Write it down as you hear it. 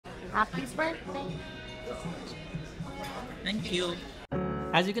Happy birthday. Thank you.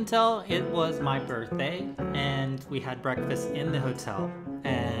 As you can tell, it was my birthday and we had breakfast in the hotel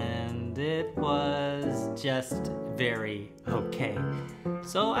and it was just very okay.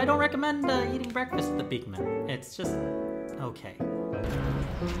 So I don't recommend eating breakfast at the Beekman. It's just okay.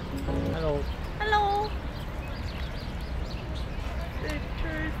 Hello. Hello.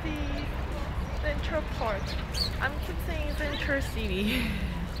 Central Park. I'm keep saying Central City.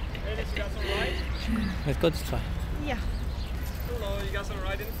 Ladies, you got some ride? Let's go this way. Yeah. Hello, you got some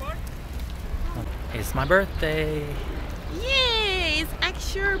ride in the park? It's my birthday. Yay! It's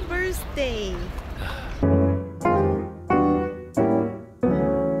actual birthday.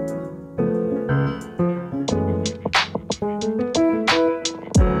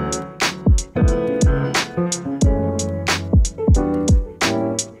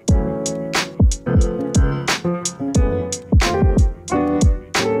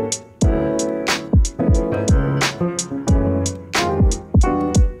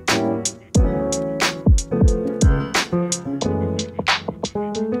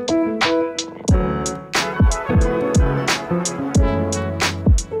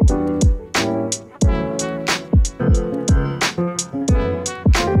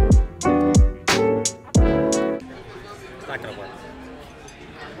 Not gonna work.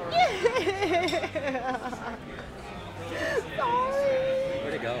 Sorry.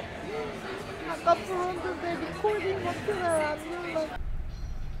 Where'd it go? 아까 불렀는데 리코딩 버튼을 안 눌러.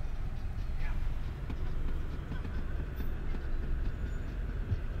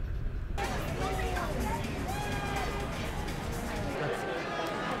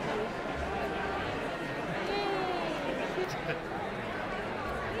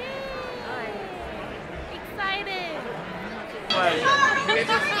 Excited.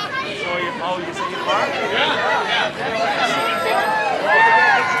 Show you how you see the park?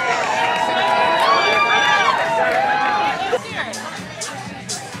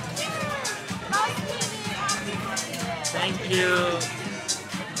 Thank you.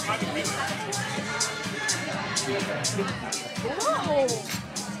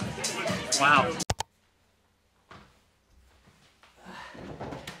 Wow.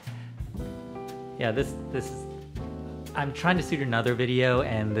 Yeah, this is, I'm trying to shoot another video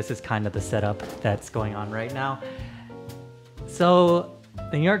and this is kind of the setup that's going on right now. So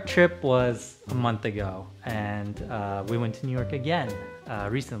the New York trip was a month ago and we went to New York again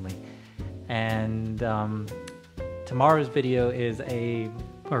recently. And tomorrow's video is the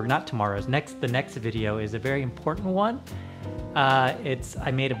next video is a very important one.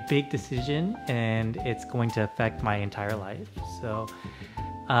 I made a big decision and it's going to affect my entire life. So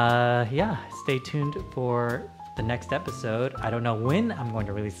yeah, stay tuned for the next episode. I don't know when I'm going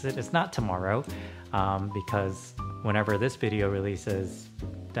to release it. It's not tomorrow because whenever this video releases,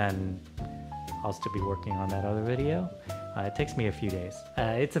 then I'll still be working on that other video. It takes me a few days.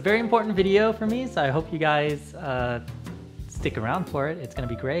 It's a very important video for me, so I hope you guys stick around for it. It's gonna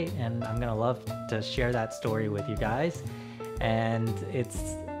be great and I'm gonna love to share that story with you guys. And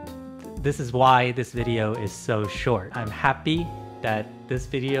this is why this video is so short. I'm happy that this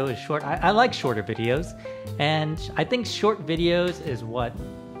video is short. I like shorter videos and I think short videos is what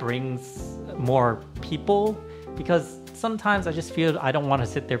brings more people, because sometimes I just feel I don't want to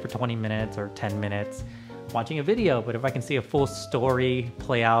sit there for 20 minutes or 10 minutes watching a video, but if I can see a full story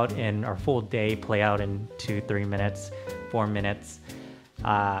play out in, or full day play out in 2-3 minutes, 4 minutes,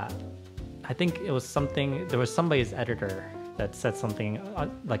 I think it was something, there was somebody's editor that said something,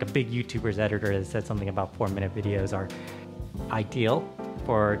 like a big YouTuber's editor that said something about 4-minute videos are ideal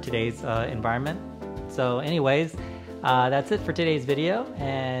for today's environment. So anyways, that's it for today's video,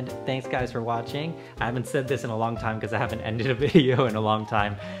 and thanks guys for watching. I haven't said this in a long time because I haven't ended a video in a long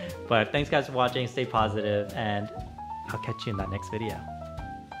time, but thanks guys for watching, stay positive, and I'll catch you in that next video.